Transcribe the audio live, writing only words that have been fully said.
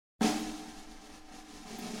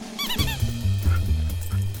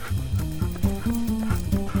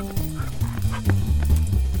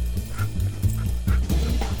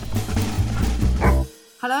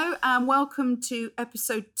Hello and welcome to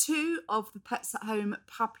episode 2 of the Pets at Home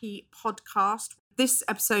Puppy Podcast. This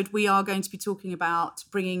episode we are going to be talking about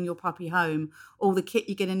bringing your puppy home, all the kit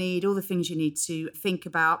you're going to need, all the things you need to think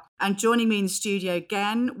about. And joining me in the studio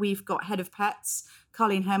again, we've got Head of Pets,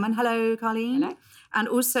 Carleen Herman. Hello, Carleen. Hello. And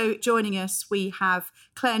also joining us, we have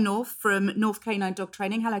Claire North from North Canine Dog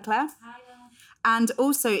Training. Hello, Claire. Hi. And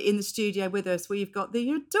also in the studio with us, we've got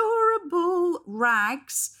the adorable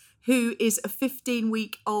Rags, who is a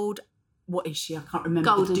 15-week-old, what is she? I can't remember.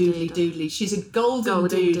 Golden doodly. She's a golden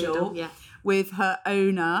doodle yeah. with her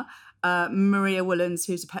owner, Maria Woolens,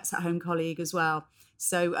 who's a Pets at Home colleague as well.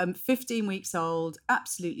 So 15 weeks old,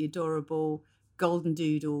 absolutely adorable golden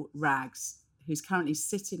doodle Rags, who's currently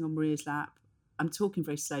sitting on Maria's lap. I'm talking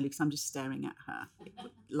very slowly because I'm just staring at her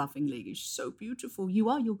lovingly. She's so beautiful. You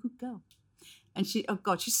are your good girl. And she's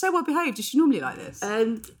so well behaved. Is she normally like this?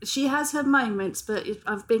 And she has her moments, but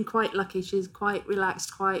I've been quite lucky. She's quite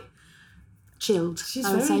relaxed, quite chilled. She's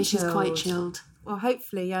She's quite chilled. Well,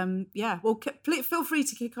 hopefully, yeah. Well, feel free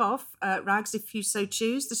to kick off, Rags, if you so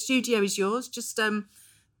choose. The studio is yours. Just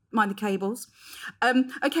mind the cables.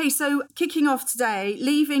 Okay, so kicking off today,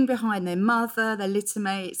 leaving behind their mother, their litter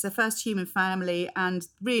mates, their first human family, and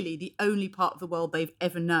really the only part of the world they've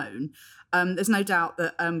ever known. There's no doubt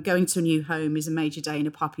that going to a new home is a major day in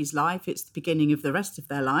a puppy's life. It's the beginning of the rest of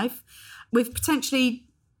their life, with potentially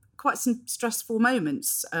quite some stressful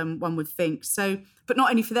moments, one would think. So, but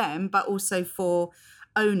not only for them, but also for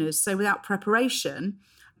owners. So without preparation,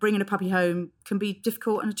 bringing a puppy home can be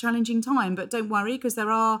difficult and a challenging time. But don't worry, because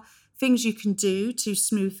there are things you can do to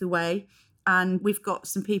smooth the way. And we've got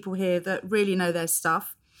some people here that really know their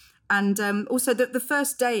stuff. And also the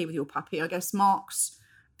first day with your puppy, I guess, marks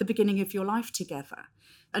the beginning of your life together.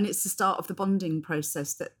 And it's the start of the bonding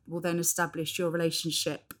process that will then establish your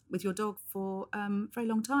relationship with your dog for a very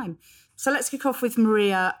long time. So let's kick off with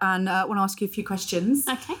Maria, and I want to ask you a few questions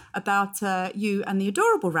about you and the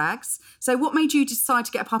adorable Rags. So what made you decide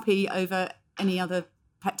to get a puppy over any other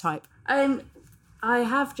pet type? I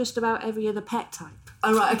have just about every other pet type.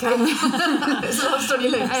 Oh, right, okay. It's last on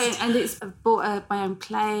your list. And I've bought my own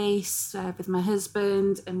place with my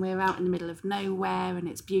husband, and we're out in the middle of nowhere, and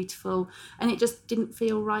it's beautiful. And it just didn't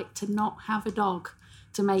feel right to not have a dog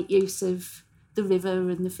to make use of the river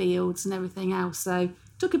and the fields and everything else. So it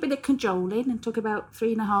took a bit of cajoling and took about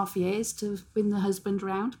 3.5 years to win the husband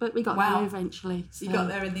round, but we got there eventually. So you got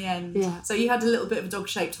there in the end. Yeah. So you had a little bit of a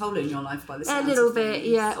dog-shaped hole in your life by the sounds of things. A little bit,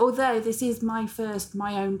 yeah. Although this is my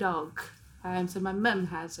own dog. So my mum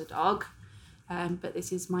has a dog, but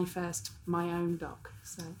this is my own dog.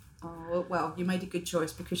 So. Oh, well, you made a good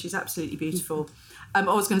choice because she's absolutely beautiful. I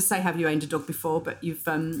was going to say, have you owned a dog before? But you've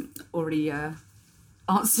already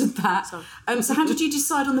answered that. So how did you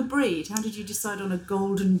decide on the breed? How did you decide on a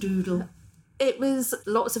golden doodle? It was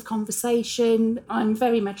lots of conversation. I'm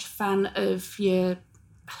very much a fan of your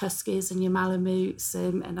huskies and your malamutes,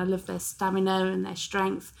 and I love their stamina and their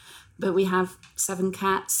strength. But we have 7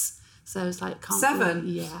 cats. So it's like... 7?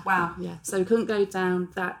 Yeah. Wow. Yeah. So we couldn't go down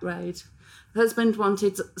that road. The husband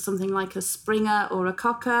wanted something like a Springer or a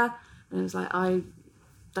Cocker. And it was like, I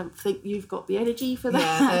don't think you've got the energy for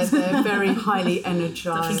that. Yeah, they're very highly energised.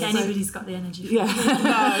 I don't think anybody's got the energy for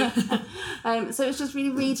that. No. So it's just really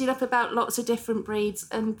reading up about lots of different breeds.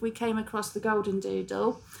 And we came across the Golden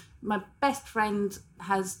Doodle. My best friend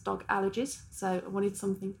has dog allergies. So I wanted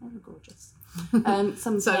something very gorgeous.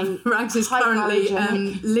 So Rags is currently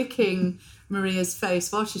licking Maria's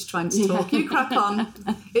face while she's trying to talk. You crack on.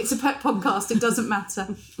 It's a pet podcast. It doesn't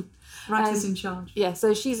matter. Rags is in charge. Yeah,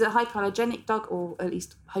 so she's a hypoallergenic dog, or at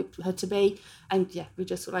least hope her to be. And yeah, we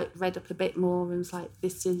just read up a bit more and was like,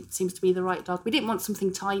 this seems to be the right dog. We didn't want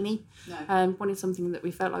something tiny. No. Wanted something that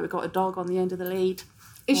we felt like we got a dog on the end of the lead.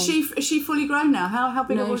 Is she fully grown now? How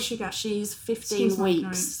big will she get? She's 15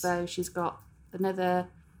 weeks, so she's got another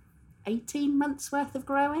 18 months worth of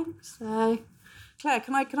growing. So Claire,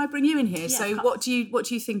 can I bring you in here? Yeah, so what do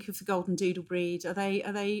you think of the Golden Doodle breed? Are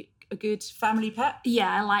they a good family pet?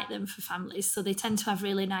 Yeah, I like them for families. So they tend to have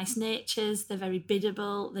really nice natures. They're very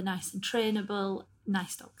biddable. They're nice and trainable.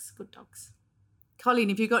 Nice dogs, good dogs. Colleen,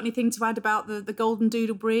 have you got anything to add about the Golden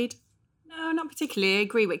Doodle breed? No, not particularly. I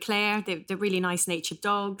agree with Claire. They're really nice natured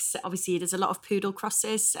dogs. Obviously, there's a lot of poodle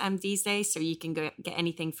crosses these days, so you can get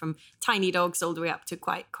anything from tiny dogs all the way up to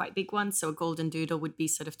quite big ones. So a golden doodle would be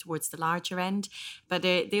sort of towards the larger end. But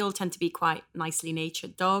they all tend to be quite nicely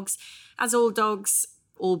natured dogs. As all dogs,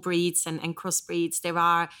 all breeds and crossbreeds, there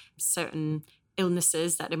are certain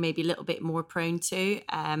illnesses that are maybe a little bit more prone to.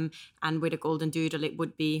 And with a golden doodle, it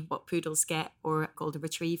would be what poodles get or golden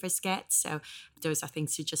retrievers get. So those are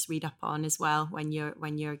things to just read up on as well when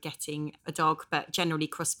you're getting a dog. But generally,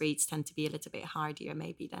 crossbreeds tend to be a little bit hardier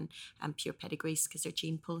maybe than pure pedigrees because their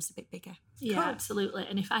gene pool is a bit bigger. Yeah, absolutely.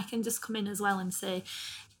 And if I can just come in as well and say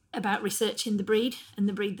about researching the breed and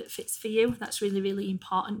the breed that fits for you, that's really, really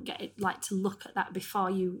important. To look at that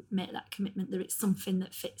before you make that commitment that it's something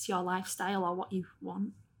that fits your lifestyle or what you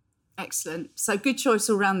want. Excellent. So good choice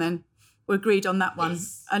all round then. We're agreed on that one.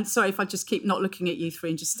 Yes. And sorry if I just keep not looking at you three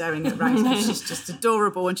and just staring at Rags. She's just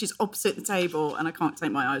adorable and she's opposite the table and I can't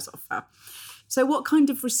take my eyes off her. So what kind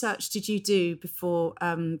of research did you do before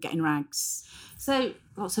getting Rags? So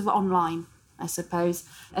lots of online, I suppose.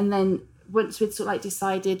 And then once we'd sort of like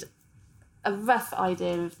decided a rough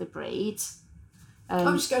idea of the breed.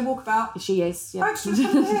 I'm just going walkabout. She is, yeah.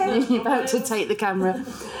 You're about to take the camera.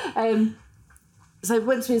 So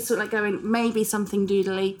once we sort of like going, maybe something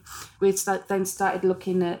doodly, we then started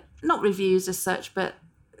looking at, not reviews as such, but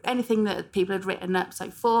anything that people had written up, so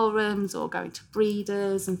forums or going to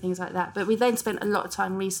breeders and things like that. But we then spent a lot of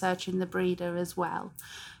time researching the breeder as well,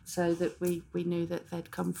 so that we knew that they'd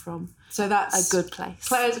come from a good place.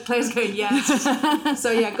 Claire's going, yeah. So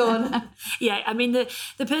yeah, go on. Yeah, I mean,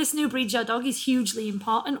 the person who breeds your dog is hugely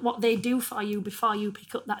important. What they do for you before you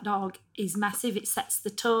pick up that dog is massive. It sets the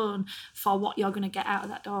tone for what you're going to get out of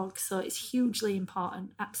that dog. So it's hugely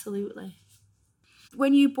important, absolutely.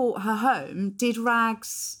 When you brought her home, did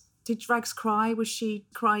Rags cry? Was she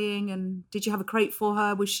crying? And did you have a crate for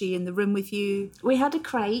her? Was she in the room with you? We had a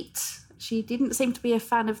crate. She didn't seem to be a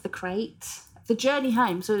fan of the crate. The journey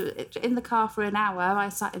home, so in the car for an hour, I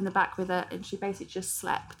sat in the back with her and she basically just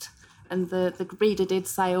slept. And the breeder did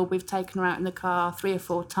say, we've taken her out in the car 3 or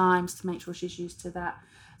 4 times to make sure she's used to that.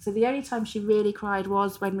 So the only time she really cried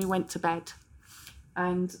was when we went to bed.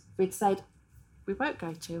 And we'd said, we won't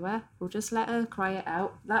go to her. We'll just let her cry it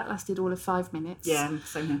out. That lasted all of 5 minutes. Yeah,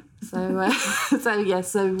 same here.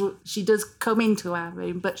 So she does come into our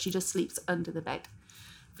room, but she just sleeps under the bed.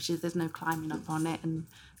 There's no climbing up on it. And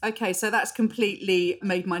okay, so that's completely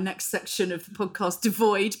made my next section of the podcast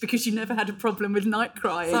devoid because you never had a problem with night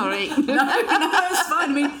crying. Sorry. no, it's fine.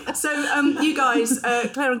 I mean, so you guys,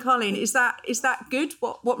 Claire and Carleen, is that good?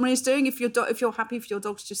 What Maria's doing? If you're happy for your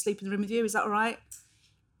dog to just sleep in the room with you, is that all right?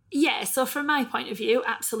 Yeah, so from my point of view,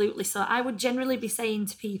 absolutely. So I would generally be saying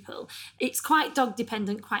to people, it's quite dog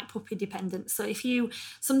dependent, quite puppy dependent. So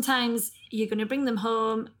sometimes you're going to bring them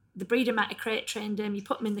home, the breeder might have crate trained them, you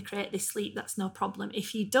put them in the crate, they sleep, that's no problem.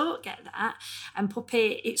 If you don't get that, and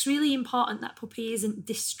puppy, it's really important that puppy isn't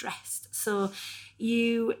distressed. So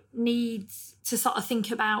you need to sort of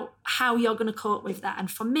think about how you're going to cope with that.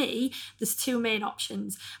 And for me, there's 2 main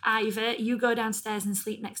options. Either you go downstairs and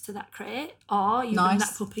sleep next to that crate, or you bring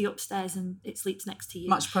that puppy upstairs and it sleeps next to you.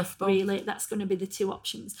 Much preferable. Really, that's going to be the 2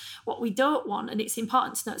 options. What we don't want, and it's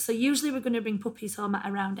important to note, so usually we're going to bring puppies home at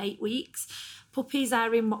around 8 weeks. Puppies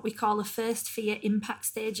are in what we call a first fear impact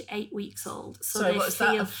stage at 8 weeks old. So sorry, what's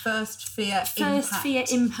that? A first fear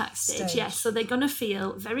impact stage, yes. So they're going to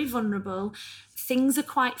feel very vulnerable. Things are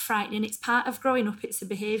quite frightening. It's part of growing up. It's a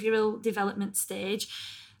behavioural development stage.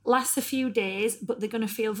 Lasts a few days, but they're going to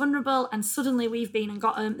feel vulnerable, and suddenly we've been and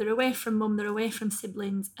got them. They're away from mum, they're away from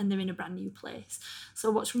siblings, and they're in a brand new place. So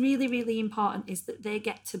what's really, really important is that they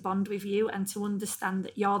get to bond with you and to understand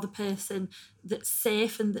that you're the person that's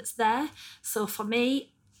safe and that's there. So for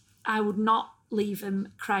me, I would not leave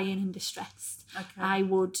them crying and distressed. Okay. I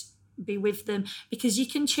would be with them, because you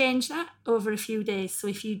can change that over a few days. So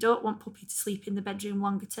if you don't want puppy to sleep in the bedroom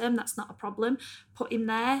longer term, that's not a problem. Put him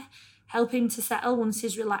there. Help him to settle once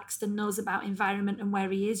he's relaxed and knows about environment and where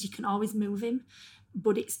he is. You can always move him,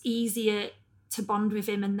 but it's easier to bond with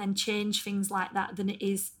him and then change things like that than it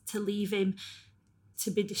is to leave him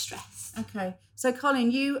to be distressed. Okay. So, Colin,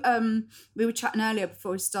 we were chatting earlier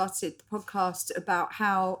before we started the podcast about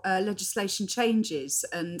how legislation changes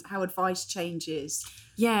and how advice changes.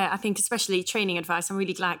 Yeah, I think especially training advice, I'm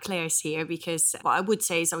really glad Claire's here, because what I would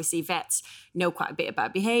say is obviously vets know quite a bit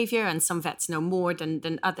about behaviour and some vets know more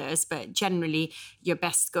than others, but generally you're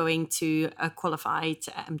best going to a qualified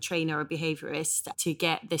trainer or behaviourist to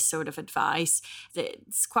get this sort of advice.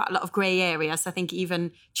 There's quite a lot of grey areas. I think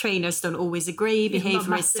even trainers don't always agree,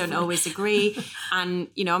 behaviourists don't always agree. And,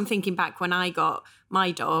 I'm thinking back when I got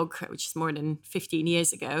my dog, which is more than 15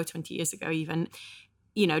 years ago, 20 years ago even,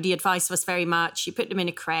 the advice was very much, you put them in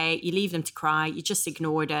a crate, you leave them to cry, you just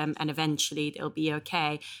ignore them, and eventually they'll be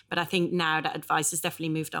okay. But I think now that advice has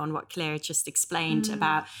definitely moved on. What Claire just explained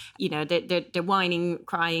about, they're whining,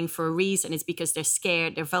 crying for a reason. It's because they're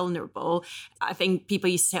scared, they're vulnerable. I think people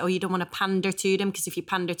used to say, you don't want to pander to them, because if you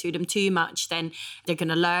pander to them too much, then they're going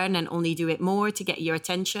to learn and only do it more to get your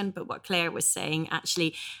attention. But what Claire was saying,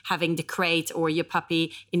 actually having the crate or your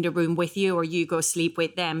puppy in the room with you, or you go sleep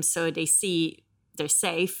with them, so they see they're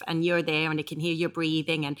safe and you're there and they can hear your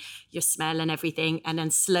breathing and your smell and everything, and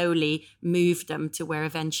then slowly move them to where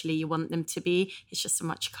eventually you want them to be. It's just a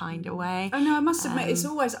much kinder way. Oh no, I must admit, it's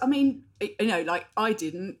always, I mean, like I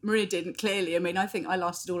didn't, Maria didn't, clearly. I mean, I think I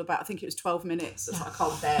lasted all about, I think it was 12 minutes. It's like, I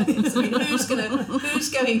can't bear this. I mean, who's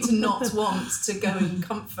going to not want to go and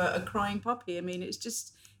comfort a crying puppy? I mean, it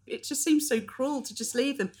just seems so cruel to just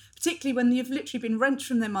leave them, particularly when you've literally been wrenched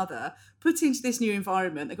from their mother, put into this new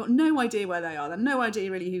environment. They've got no idea where they are. They've no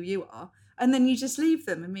idea really who you are. And then you just leave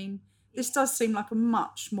them. I mean, this does seem like a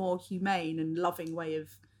much more humane and loving way of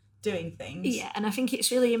doing things. Yeah, and I think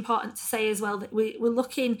it's really important to say as well that we're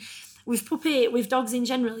looking... With dogs in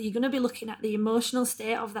general, you're going to be looking at the emotional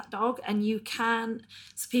state of that dog, and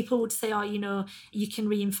so people would say, you can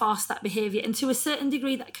reinforce that behaviour, and to a certain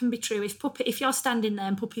degree that can be true. If you're standing there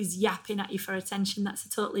and puppy's yapping at you for attention, that's a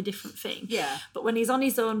totally different thing. Yeah. But when he's on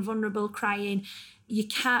his own, vulnerable, crying, you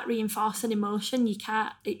can't reinforce an emotion. You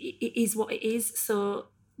can't. It is what it is. So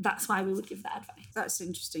that's why we would give that advice. That's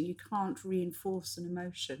interesting. You can't reinforce an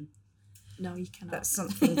emotion. No, you cannot. That's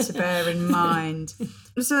something to bear in mind.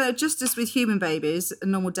 So just as with human babies, a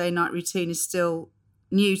normal day-night routine is still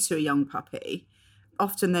new to a young puppy.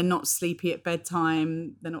 Often they're not sleepy at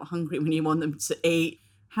bedtime. They're not hungry when you want them to eat.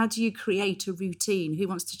 How do you create a routine? Who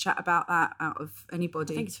wants to chat about that out of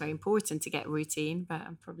anybody? I think it's very important to get a routine, but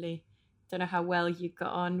I'm probably... don't know how well you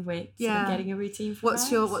got on with getting a routine for what's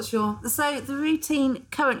your So the routine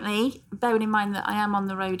currently, bearing in mind that I am on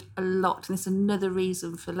the road a lot, and it's another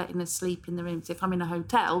reason for letting her sleep in the rooms. If I'm in a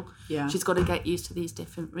hotel, she's got to get used to these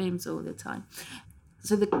different rooms all the time.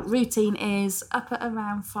 So the routine is up at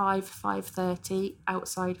around 5:30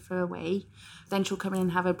 outside for a wee. Then she'll come in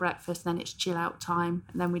and have her breakfast, and then it's chill out time,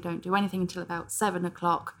 and then we don't do anything until about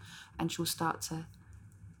 7:00, and she'll start to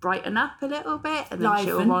brighten up a little bit, and then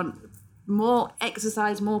she'll want more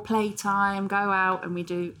exercise, more playtime, go out, and we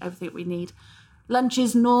do everything we need. Lunch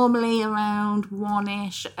is normally around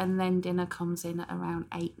 1-ish, and then dinner comes in at around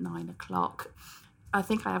 8-9 o'clock. I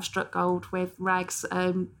think I have struck gold with Rags.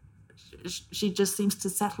 She just seems to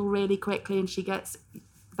settle really quickly, and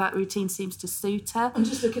that routine seems to suit her. I'm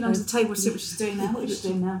just looking under the table to see what she's doing now. What is she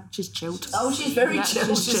doing now? She's chilled. Oh, she's very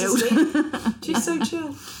chilled. She's chilled. She's so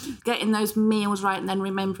chilled. Getting those meals right, and then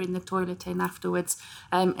remembering the toilet in afterwards.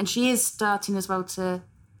 And she is starting as well to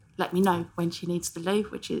let me know when she needs the loo,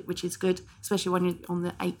 which is good, especially when you're on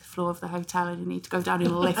the 8th floor of the hotel and you need to go down in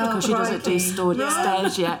a lift because she doesn't do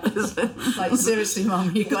stairs yet. Like, seriously,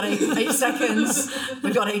 Mum, you've got 8 seconds.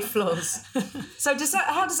 We've got 8 floors. So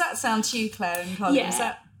how does that sound to you, Claire and Colin?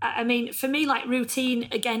 Yeah. I mean, for me, like, routine,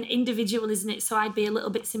 again, individual, isn't it? So I'd be a little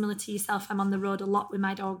bit similar to yourself. I'm on the road a lot with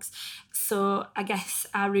my dogs. So I guess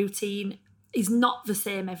our routine is not the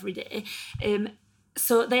same every day.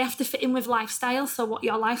 So they have to fit in with lifestyle. So what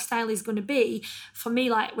your lifestyle is going to be, for me,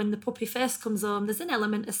 like when the puppy first comes home, there's an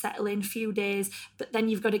element of settling, few days, but then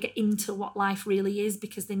you've got to get into what life really is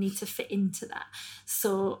because they need to fit into that.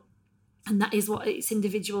 So... and that is what it's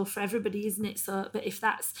individual for everybody, isn't it? So, but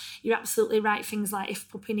you're absolutely right. Things like if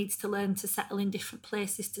puppy needs to learn to settle in different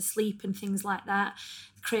places to sleep and things like that,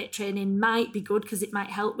 crate training might be good because it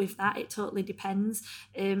might help with that. It totally depends.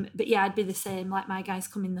 But yeah, I'd be the same. Like my guys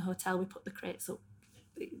come in the hotel, we put the crates up.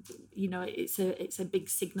 It's a big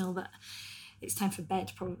signal that it's time for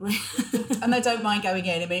bed, probably. And they don't mind going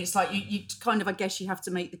in. I mean, it's like you kind of, I guess you have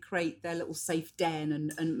to make the crate their little safe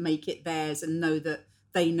den and make it theirs and know that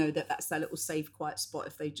they know that that's their little safe, quiet spot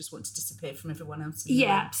if they just want to disappear from everyone else.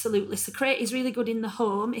 Yeah, absolutely. So crate is really good in the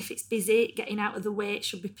home. If it's busy, getting out of the way, it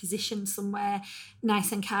should be positioned somewhere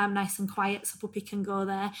nice and calm, nice and quiet so puppy can go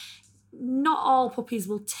there. Not all puppies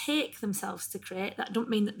will take themselves to crate. That don't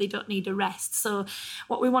mean that they don't need a rest. So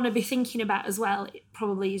what we want to be thinking about as well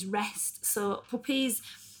probably is rest. So puppies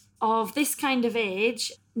of this kind of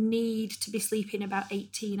age need to be sleeping about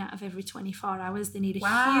 18 out of every 24 hours. They need a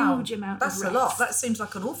huge amount of rest. That's a lot. That seems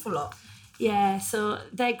like an awful lot. Yeah, so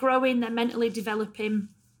they're growing, they're mentally developing,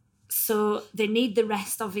 so they need the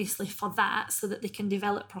rest, obviously, for that, so that they can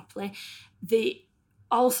develop properly.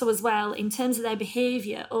 also as well, in terms of their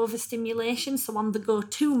behaviour, overstimulation, so on the go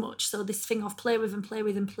too much, so this thing of play with them, play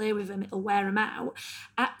with them, play with them, it'll wear them out,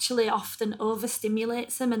 actually often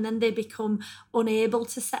overstimulates them, and then they become unable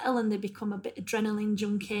to settle and they become a bit adrenaline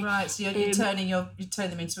junkie. Right, so you turn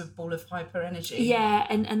them into a ball of hyper energy. Yeah,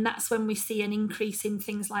 and that's when we see an increase in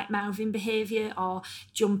things like mouthing behaviour or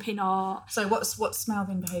jumping or... So what's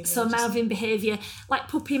mouthing behaviour? So mouthing behaviour, like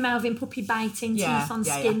puppy mouthing, puppy biting, teeth on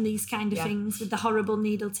skin, these kind of things with the horrible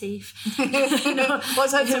needle teeth.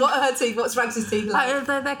 What are her teeth? What's Rags' teeth like?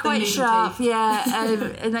 They're quite sharp,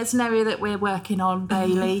 and it's an area that we're working on,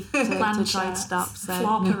 Bailey, to try and stop. So.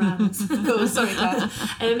 Flop around. Cool, sorry,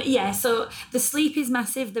 Claire. So the sleep is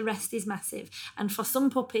massive, the rest is massive. And for some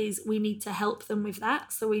puppies, we need to help them with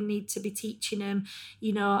that. So we need to be teaching them,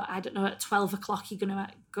 I don't know, at 12 o'clock, you're going to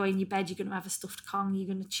go in your bed, you're going to have a stuffed Kong, you're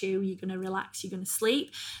going to chew, you're going to relax, you're going to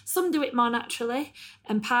sleep. Some do it more naturally,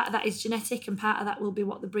 and part of that is genetic, and part of that will be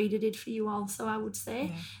what the breeder did for you also, I would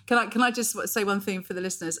say. Yeah. Can I just say one thing for the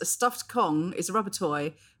listeners? A stuffed Kong is a rubber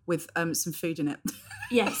toy with some food in it.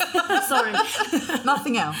 Yes, sorry.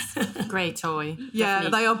 Nothing else. Great toy. Yeah,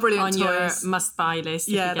 Definitely they are brilliant on toys. your must-buy list.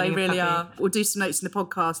 Yeah, they really are. We'll do some notes in the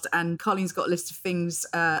podcast, and Carlene's got a list of things,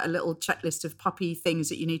 a little checklist of puppy things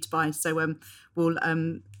that you need to buy. So we'll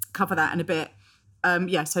cover that in a bit.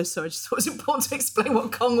 So sorry, I just thought it was important to explain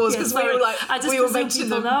what Kong was, because we were like, we were mentioning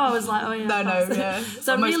them. I was like, oh yeah. No, yeah.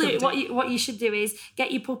 So really, what you should do is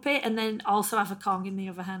get your puppy and then also have a Kong in the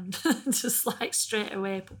other hand, just like straight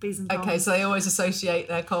away, puppies and Kongs. Okay, so they always associate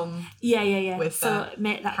their Kong. Yeah. With so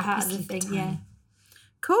make that part of the thing. Time. Yeah.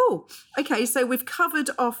 Cool. Okay, so we've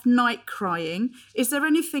covered off night crying. Is there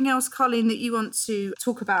anything else, Carlene, that you want to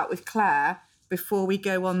talk about with Claire before we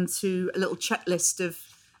go on to a little checklist of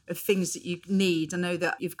things that you need? I know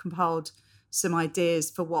that you've compiled some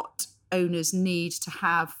ideas for what owners need to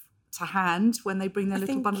have to hand when they bring their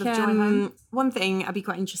little bundle of joy home. One thing I'd be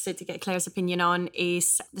quite interested to get Claire's opinion on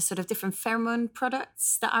is the sort of different pheromone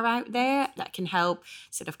products that are out there that can help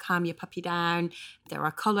sort of calm your puppy down. There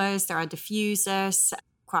are colours, there are diffusers.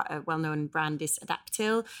 Quite a well-known brand is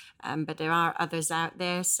Adaptil, but there are others out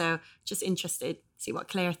there. So just interested to see what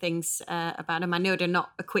Claire thinks about them. I know they're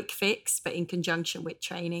not a quick fix, but in conjunction with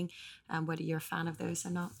training, whether you're a fan of those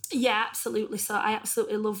or not. Yeah, absolutely. So I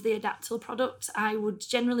absolutely love the Adaptil product. I would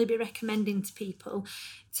generally be recommending to people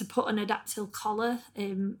to put an Adaptil collar,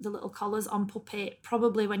 the little collars on puppy,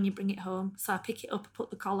 probably when you bring it home. So I pick it up, I put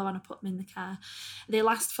the collar on, I put them in the car. They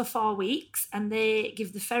last for 4 weeks, and they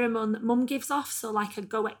give the pheromone that mum gives off, so like a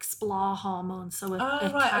go explore hormone. So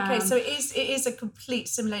okay. So it is a complete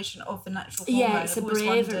simulation of the natural hormone. Yeah, it's a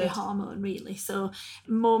bravery hormone, really. So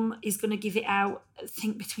mum is going to give it out, I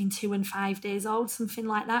think, between 2 and 5 days old, something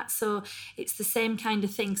like that. So it's the same kind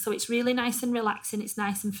of thing. So it's really nice and relaxing. It's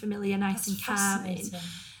nice and familiar, nice and calming.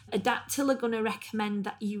 Adaptil are going to recommend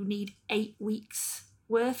that you need 8 weeks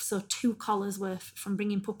worth, so 2 collars worth from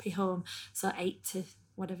bringing puppy home. So 8 to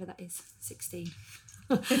whatever that is, 16.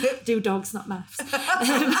 Do dogs, not maths.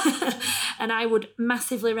 And I would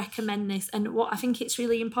massively recommend this. And what I think it's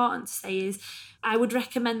really important to say is I would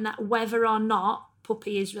recommend that whether or not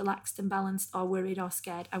puppy is relaxed and balanced or worried or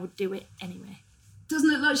scared, I would do it anyway. Doesn't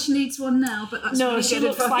look like she needs one now, but that's no, really she good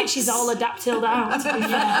looks advice. like she's all Adaptiled out, to be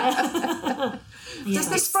fair. Does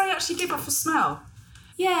the spray actually give off a smell?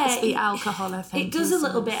 Yeah, it's the alcohol, I think. It does a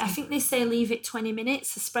little bit. I think they say leave it 20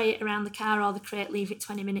 minutes, so spray it around the car or the crate, leave it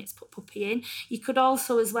 20 minutes, put puppy in. You could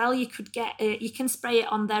also, as well, you can spray it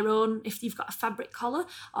on their own if you've got a fabric collar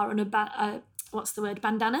or on a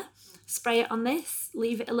bandana. Spray it on this,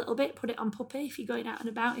 leave it a little bit, put it on puppy if you're going out and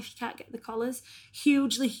about, if you can't get the collars.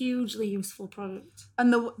 Hugely, hugely useful product.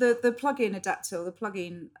 And the plug-in Adaptil, the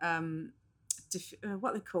plug-in, what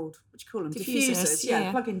are they called? What do you call them? Diffusers.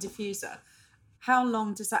 Yeah, plug-in diffuser. How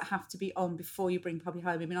long does that have to be on before you bring puppy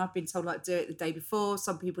home? I mean, I've been told like do it the day before.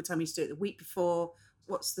 Some people tell me to do it the week before.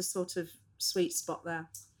 What's the sort of sweet spot there?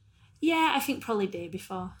 Yeah, I think probably day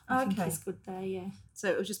before. I think Okay. it's good there, yeah. So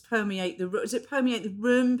it will just permeate the room. Does it permeate the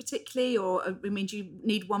room particularly? Or, I mean, do you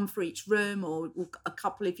need one for each room, or a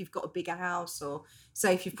couple if you've got a bigger house? Or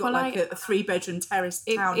say if you've got a 3-bedroom terrace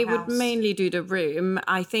townhouse? It would mainly do the room.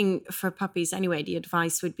 I think for puppies anyway, the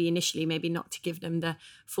advice would be initially maybe not to give them the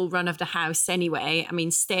full run of the house anyway. I mean,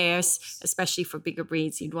 stairs, especially for bigger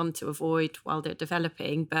breeds, you'd want to avoid while they're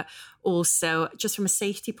developing. But also, just from a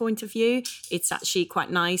safety point of view, it's actually quite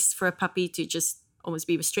nice for a puppy to just almost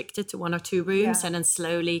be restricted to 1 or 2 rooms, and then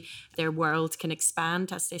slowly their world can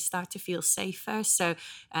expand as they start to feel safer. So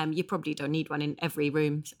you probably don't need one in every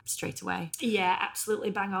room straight away. Yeah,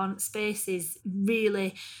 absolutely bang on. Space is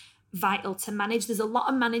really vital to manage. There's a lot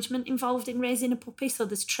of management involved in raising a puppy. So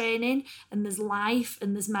there's training and there's life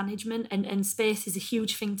and there's management, and space is a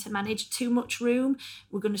huge thing to manage. Too much room,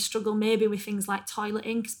 we're going to struggle maybe with things like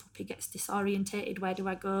toileting because puppy gets disorientated. Where do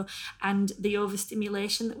I go? And the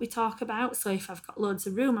overstimulation that we talk about. So if I've got loads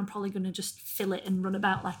of room, I'm probably going to just fill it and run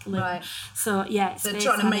about like a loon. Right. So yeah, they're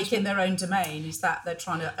trying to make it their own domain. Is that they're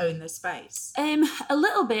trying to own their space? A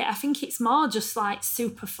little bit. I think it's more just like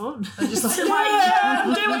super fun. They're just like,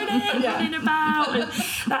 I'm doing it, running about, and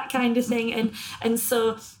that kind of thing. And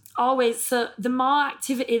so always, so the more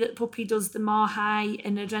activity that puppy does, the more high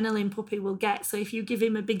and adrenaline puppy will get. So if you give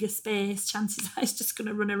him a bigger space, chances are he's just going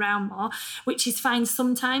to run around more, which is fine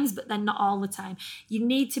sometimes, but then not all the time. You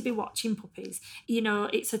need to be watching puppies. You know,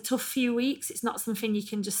 it's a tough few weeks. It's not something you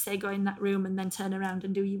can just say go in that room and then turn around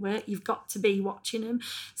and do your work. You've got to be watching them.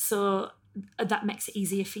 So that makes it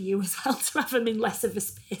easier for you as well to have them in less of a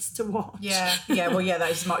space to watch. Yeah. Well, yeah,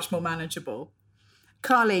 that is much more manageable.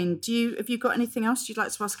 Carleen, have you got anything else you'd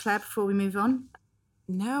like to ask Claire before we move on?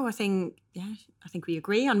 No, I think we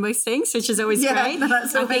agree on most things, which is always great.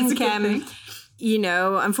 That's I always think, a good thing. you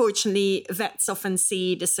know, unfortunately, vets often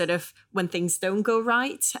see the sort of when things don't go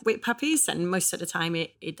right with puppies, and most of the time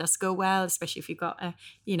it does go well, especially if you've got a,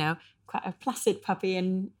 you know, quite a placid puppy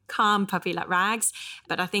and calm puppy like Rags.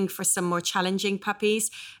 But I think for some more challenging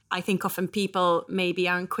puppies, I think often people maybe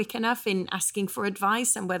aren't quick enough in asking for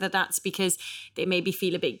advice, and whether that's because they maybe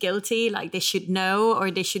feel a bit guilty, like they should know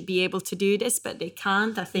or they should be able to do this, but they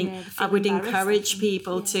can't. I think I would encourage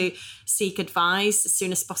people to seek advice as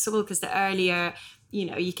soon as possible, because the earlier, you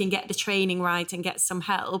know, you can get the training right and get some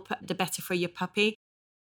help, the better for your puppy.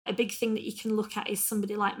 A big thing that you can look at is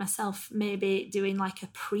somebody like myself maybe doing like a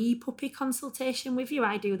pre-puppy consultation with you.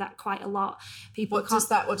 I do that quite a lot. What does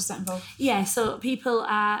that involve? Yeah, so people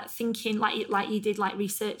are thinking like you did, like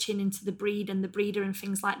researching into the breed and the breeder and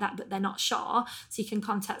things like that, but they're not sure. So you can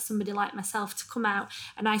contact somebody like myself to come out,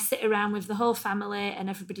 and I sit around with the whole family and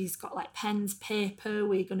everybody's got like pens, paper.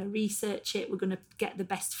 We're going to research it. We're going to get the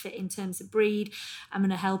best fit in terms of breed. I'm going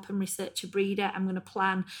to help them research a breeder. I'm going to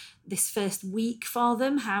plan this first week for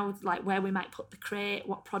them, how, like, where we might put the crate,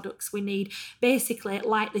 what products we need, basically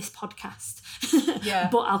like this podcast.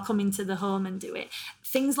 But I'll come into the home and do it.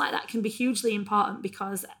 Things like that can be hugely important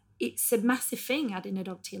because it's a massive thing adding a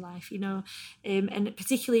dog to your life, you know, and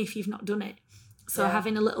particularly if you've not done it. So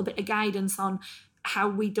having a little bit of guidance on how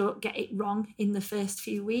we don't get it wrong in the first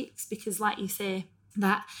few weeks, because like you say,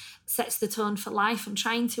 that sets the tone for life. And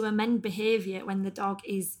trying to amend behaviour when the dog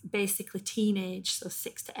is basically teenage, so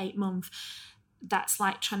 6 to 8 months, that's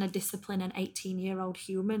like trying to discipline an 18-year-old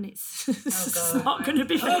human. It's, it's not going to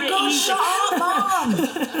be very easy. Shut up,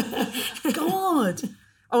 Mum! God.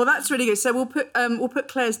 Oh, that's really good. So we'll put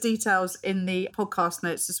Claire's details in the podcast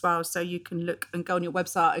notes as well, so you can look and go on your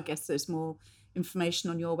website. I guess there's more information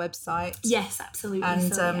on your website. Yes, absolutely.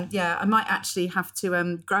 And so, I might actually have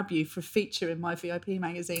to grab you for a feature in my VIP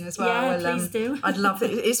magazine as well. Yeah, please do. I'd love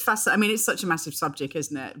it. It's fascinating. I mean, it's such a massive subject,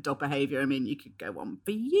 isn't it? Dog behaviour. I mean, you could go on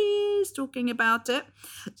for years talking about it.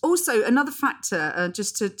 Also, another factor,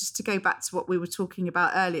 just to go back to what we were talking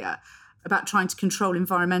about earlier, about trying to control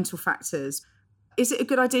environmental factors. Is it a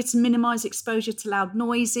good idea to minimise exposure to loud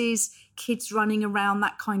noises, kids running around,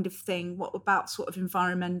 that kind of thing? What about sort of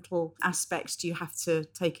environmental aspects do you have to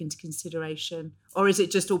take into consideration? Or is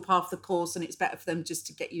it just all part of the course and it's better for them just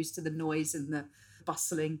to get used to the noise and the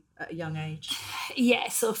bustling at a young age? Yeah,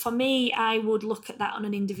 so for me, I would look at that on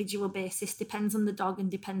an individual basis. Depends on the dog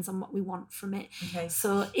and depends on what we want from it. Okay.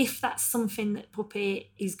 So if that's something that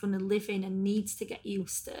puppy is going to live in and needs to get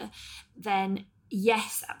used to, then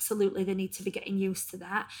yes, absolutely, they need to be getting used to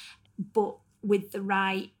that, but with the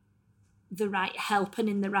right help and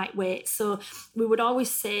in the right way. So we would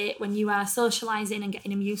always say when you are socialising and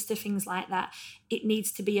getting them used to things like that, it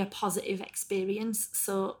needs to be a positive experience.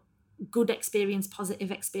 So good experience,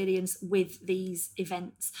 positive experience with these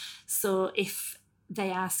events. So if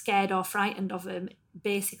they are scared or frightened of them,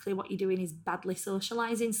 basically what you're doing is badly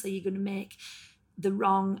socialising. So you're going to make the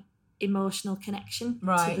wrong emotional connection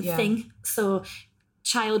to the thing. So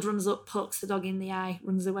child runs up, pokes the dog in the eye,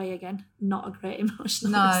 runs away again. Not a great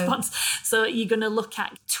emotional response. So you're going to look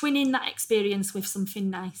at twinning that experience with something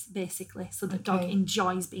nice, basically, so the dog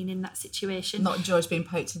enjoys being in that situation. Not enjoys being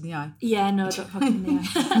poked in the eye. Yeah, no, don't poke in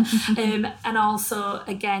the eye. And also,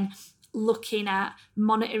 again, looking at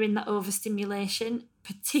monitoring the overstimulation.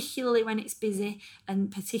 particularly when it's busy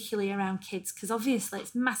and particularly around kids, because obviously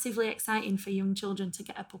it's massively exciting for young children to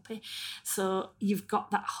get a puppy. So you've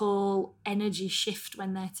got that whole energy shift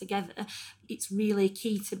when they're together. It's really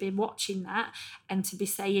key to be watching that and to be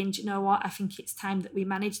saying, do you know what, I think it's time that we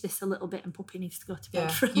manage this a little bit and puppy needs to go to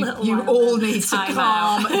bed for a little while. You all need to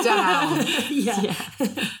calm down.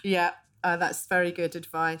 Yeah. That's very good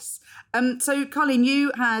advice. So, Colleen,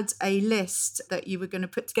 you had a list that you were going to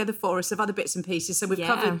put together for us of other bits and pieces. So we've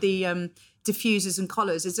covered the diffusers and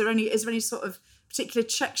collars. Is there any sort of particular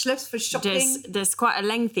checklist for shopping? There's quite a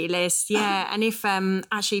lengthy list, and if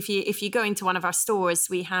if you go into one of our stores,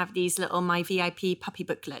 we have these little My VIP puppy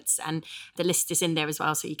booklets, and the list is in there as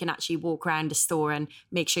well, so you can actually walk around the store and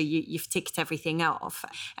make sure you've ticked everything off.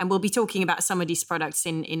 And we'll be talking about some of these products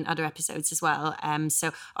in other episodes as well.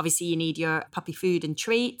 So obviously you need your puppy food and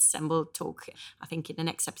treats, and we'll talk, I think, in the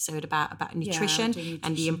next episode about nutrition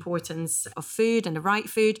and the importance of food and the right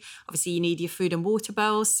food. Obviously you need your food and water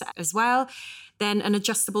bowls as well. Then an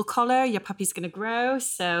adjustable collar, your puppy's going to grow,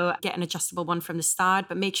 so get an adjustable one from the start,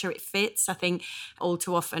 but make sure it fits. I think all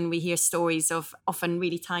too often we hear stories of often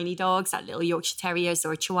really tiny dogs, like little Yorkshire Terriers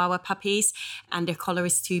or Chihuahua puppies, and their collar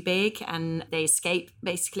is too big and they escape,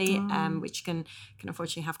 basically, which can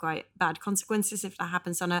unfortunately have quite bad consequences if that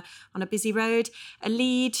happens on a busy road. A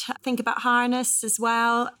lead, think about harness as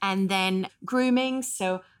well, and then grooming.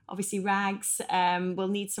 So obviously, Rags will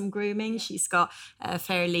need some grooming. She's got a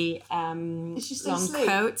fairly long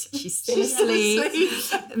coat. She's still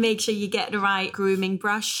asleep. Make sure you get the right grooming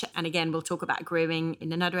brush. And again, we'll talk about grooming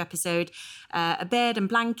in another episode. A bed and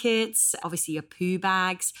blankets, obviously your poo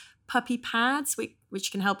bags, puppy pads,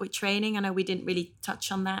 which can help with training. I know we didn't really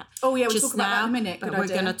touch on that. Oh, yeah, we'll talk about that in a minute. But we're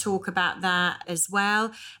going to talk about that as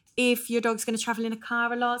well. If your dog's going to travel in a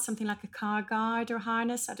car a lot, something like a car guard or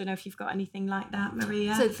harness. I don't know if you've got anything like that,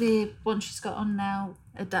 Maria. So the one she's got on now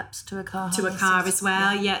adapts to a car. To a car as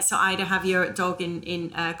well, yeah. So either have your dog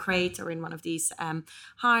in a crate or in one of these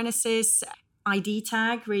harnesses. ID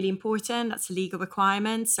tag, really important. That's a legal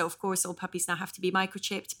requirement. So, of course, all puppies now have to be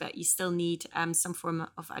microchipped, but you still need some form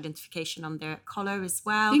of identification on their collar as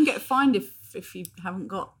well. You can get fined if you haven't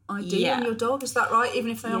got ID on your dog. Is that right?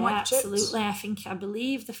 Even if they are microchipped? Absolutely. I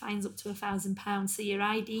believe the fine's up to £1,000. So your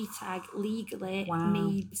ID tag legally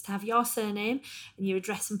needs to have your surname and your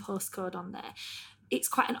address and postcode on there. It's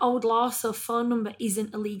quite an old law, so phone number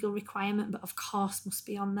isn't a legal requirement, but of course must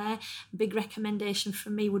be on there. A big recommendation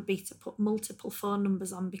from me would be to put multiple phone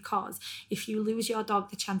numbers on, because if you lose your dog,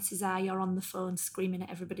 the chances are you're on the phone screaming at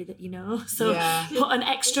everybody that you know. So put an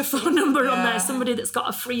extra phone number on there, somebody that's got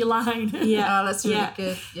a free line. That's really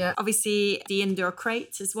good. Yeah. Obviously, the indoor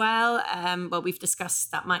crates as well. Well, we've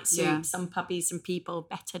discussed that might suit some puppies and people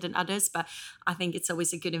better than others, but I think it's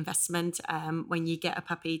always a good investment when you get a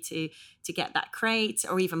puppy to get that crate,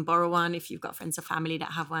 or even borrow one if you've got friends or family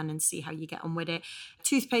that have one, and see how you get on with it.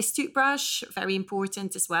 Toothpaste, toothbrush, very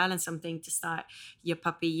important as well, and something to start your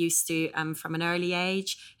puppy used to from an early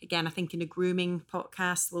age. Again, I think in the grooming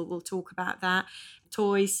podcast we'll talk about that.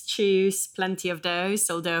 Toys, chews, plenty of those,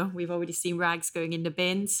 although we've already seen Rags going in the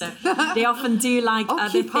bin, so they often do like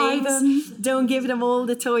other things. Don't give them all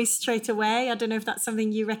the toys straight away. I don't know if that's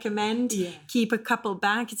something you recommend. Keep a couple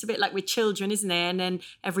back. It's a bit like with children, isn't it? And then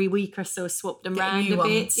every week or so swap them around a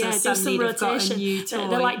bit, so suddenly they've got a new toy.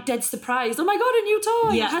 They're like dead surprised. Oh my God, a new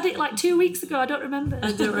toy. I had it like 2 weeks ago. I don't remember it.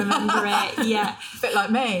 A bit like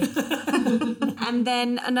me. And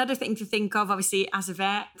then another thing to think of, obviously, as a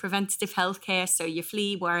vet, preventative healthcare. So your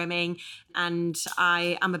flea, worming, and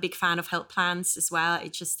I am a big fan of health plans as well.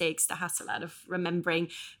 It just takes the hassle out of remembering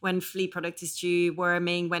when flea product is due,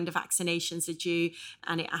 worming, when the vaccinations are due,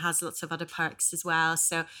 and it has lots of other perks as well.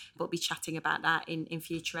 So we'll be chatting about that in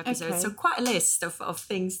future episodes. So quite a list of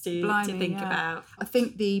things to think about. I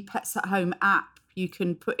think the Pets at Home app, you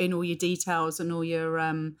can put in all your details and all your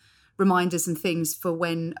reminders and things for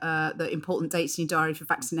when the important dates in your diary for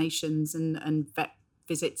vaccinations and vet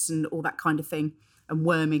visits and all that kind of thing, and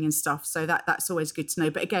worming and stuff. So that's always good to know.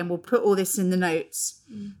 But again, we'll put all this in the notes.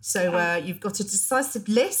 So you've got a decisive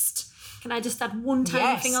list. Can I just add one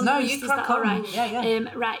tiny thing on the list? Is that all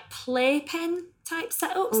right? Right, playpen type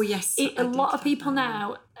setups. Oh yes. A lot of people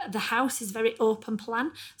now, the house is very open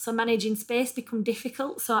plan, so managing space become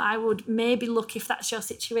difficult. So I would maybe look, if that's your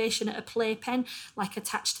situation, at a playpen, like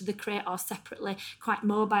attached to the crate or separately, quite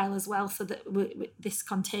mobile as well, so that this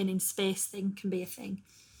containing space thing can be a thing.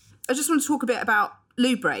 I just want to talk a bit about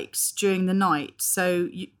loo breaks during the night. So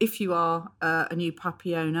if you are a new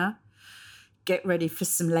puppy owner, get ready for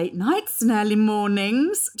some late nights and early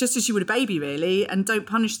mornings, just as you would a baby, really, and don't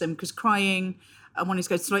punish them, because crying and wanting to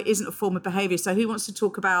go to the toilet isn't a form of behaviour. So who wants to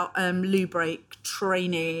talk about loo break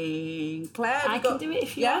training? Claire? I can do it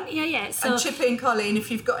if you want. Yeah. So, and chip in, Colleen,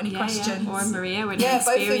 if you've got any questions. Or Maria, when both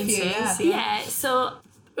of you, experiences. Yeah, so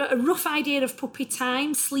a rough idea of puppy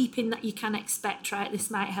time, sleeping that you can expect, right? This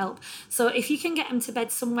might help. So if you can get them to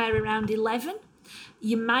bed somewhere around 11,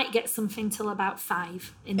 you might get something till about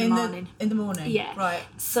 5 in the morning. In the morning? Yeah. Right.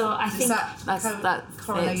 So I think that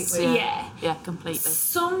correlate fits, with... Yeah, completely.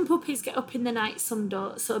 Some puppies get up in the night, some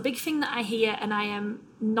don't. So a big thing that I hear, and I am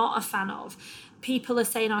not a fan of, people are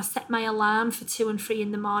saying, I set my alarm for 2 and 3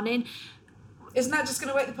 in the morning. Isn't that just going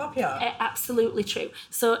to wake the puppy up? Absolutely true.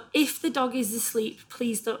 So if the dog is asleep,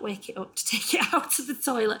 please don't wake it up to take it out to the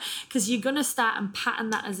toilet, because you're going to start and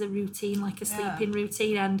pattern that as a routine, like a sleeping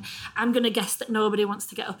routine. And I'm going to guess that nobody wants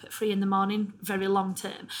to get up at 3 in the morning very long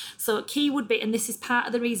term. So key would be, and this is part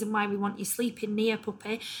of the reason why we want you sleeping near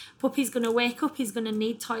puppy, puppy's going to wake up, he's going to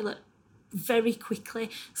need toilet very quickly.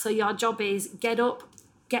 So your job is get up,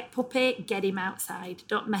 get puppy, get him outside.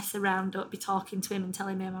 Don't mess around. Don't be talking to him and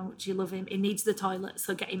telling him how much you love him. He needs the toilet,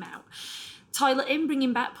 so get him out. Toilet in, bring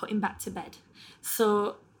him back, put him back to bed.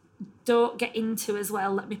 So don't get into as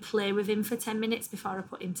well, let me play with him for 10 minutes before I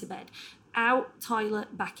put him to bed. Out,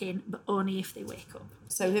 toilet, back in, but only if they wake up.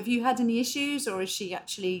 So have you had any issues, or is she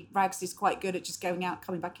actually, Rags is quite good at just going out,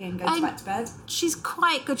 coming back in, going back to bed? She's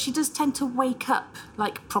quite good. She does tend to wake up,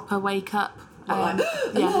 like proper wake up.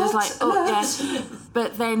 There's like,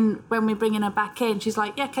 But then when we're bringing her back in, she's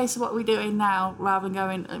like, okay, so what are we doing now? Rather than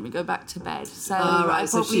going, let me go back to bed. So I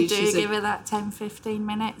probably give her that 10, 15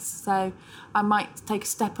 minutes. So I might take a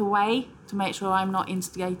step away to make sure I'm not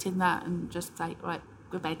instigating that and just say, right,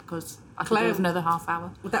 go to bed, because I can do another half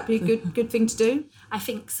hour. Would that be a good thing to do? I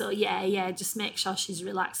think so, yeah. Just make sure she's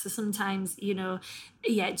relaxed. So sometimes,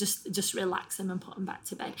 just relax them and put them back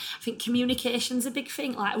to bed. I think communication's a big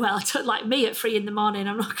thing. Like me at 3 in the morning,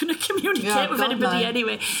 I'm not going to communicate with anybody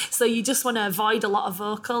anyway. So you just want to avoid a lot of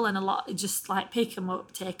vocal and just like pick them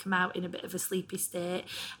up, take them out in a bit of a sleepy state,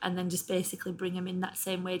 and then just basically bring them in that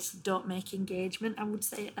same way. Just don't make engagement, I would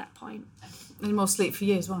say, at that point. And more sleep for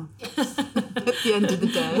you as well. At the end of the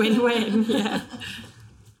day. Win-win, yeah.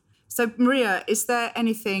 So, Maria, is there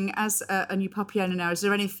anything, as a new puppy owner now, is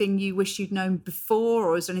there anything you wish you'd known before,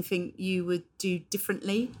 or is there anything you would do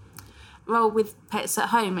differently? Well, with Pets at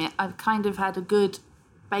Home, I've kind of had a good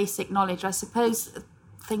basic knowledge. I suppose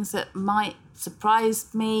things that might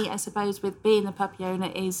surprise me, with being a puppy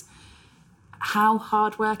owner is how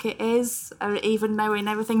hard work it is. Even knowing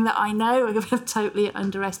everything that I know, I've totally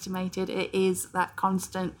underestimated. It is that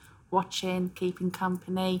constant watching, keeping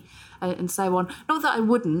company, and so on. Not that I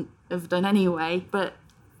wouldn't have done anyway, but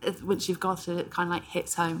once you've got it, it kind of like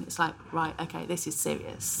hits home. It's like, right, okay, this is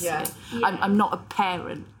serious. Yeah. I'm not a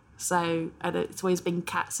parent, so it's always been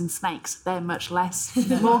cats and snakes. They're much less,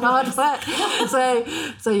 more hard work.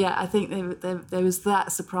 So yeah, I think there was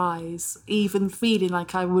that surprise. Even feeling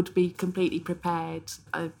like I would be completely prepared,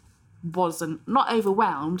 I wasn't. Not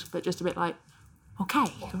overwhelmed, but just a bit like, okay,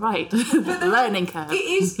 right. Learning curve.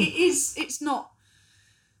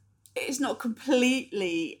 It's not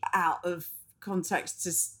completely out of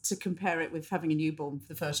context to compare it with having a newborn for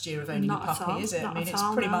the first year of owning a puppy, is it? I mean, it's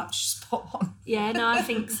pretty much spot on. Yeah, no, I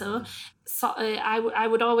think so. So I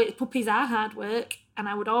would always, puppies are hard work, and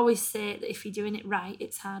I would always say that if you're doing it right,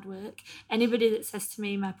 it's hard work. Anybody that says to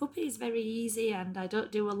me, my puppy is very easy and I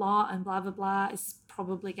don't do a lot and blah, blah, blah, is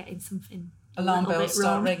probably getting something alarm bells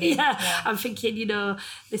start ringing. Yeah. I'm thinking,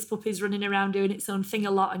 this puppy's running around doing its own thing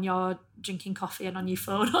a lot and you're drinking coffee and on your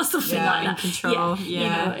phone or something like that. Control.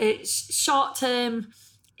 Yeah. It's short term,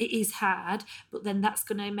 it is hard, but then that's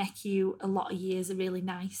going to make you a lot of years of really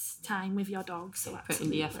nice time with your dog. So putting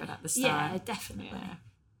the effort at the start. Yeah, definitely. Yeah.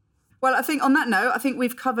 Well, I think on that note, I think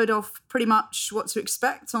we've covered off pretty much what to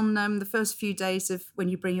expect on the first few days of when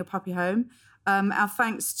you bring your puppy home. Our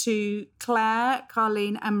thanks to Claire,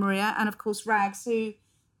 Carleen and Maria, and of course Rags, who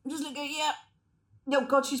I'm just looking at, oh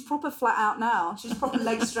God, she's proper flat out now. She's proper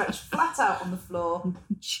leg stretched, flat out on the floor,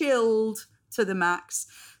 chilled to the max.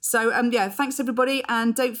 So thanks everybody,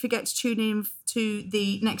 and don't forget to tune in to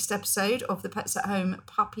the next episode of the Pets at Home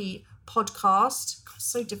Puppy Podcast. God,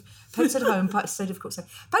 so Pets at Home, so difficult to say.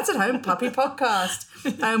 Pets at Home Puppy Podcast,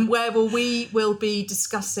 where we will be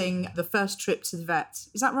discussing the first trip to the vet.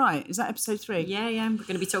 Is that right? Is that episode 3? Yeah. We're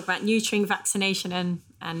going to be talking about neutering, vaccination,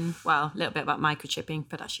 and well, a little bit about microchipping,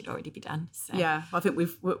 but that should already be done. So. Yeah, I think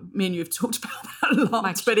me and you have talked about that a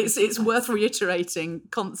lot, but it's worth reiterating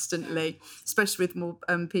constantly, especially with more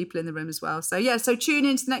people in the room as well. So so tune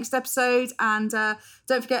in to the next episode, and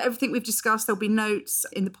don't forget everything we've discussed. There'll be notes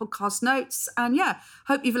in the podcast notes, and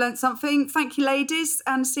hope you've learned something. Thank you, ladies,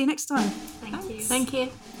 and see you next time. Thank you. Thanks. Thank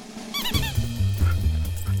you.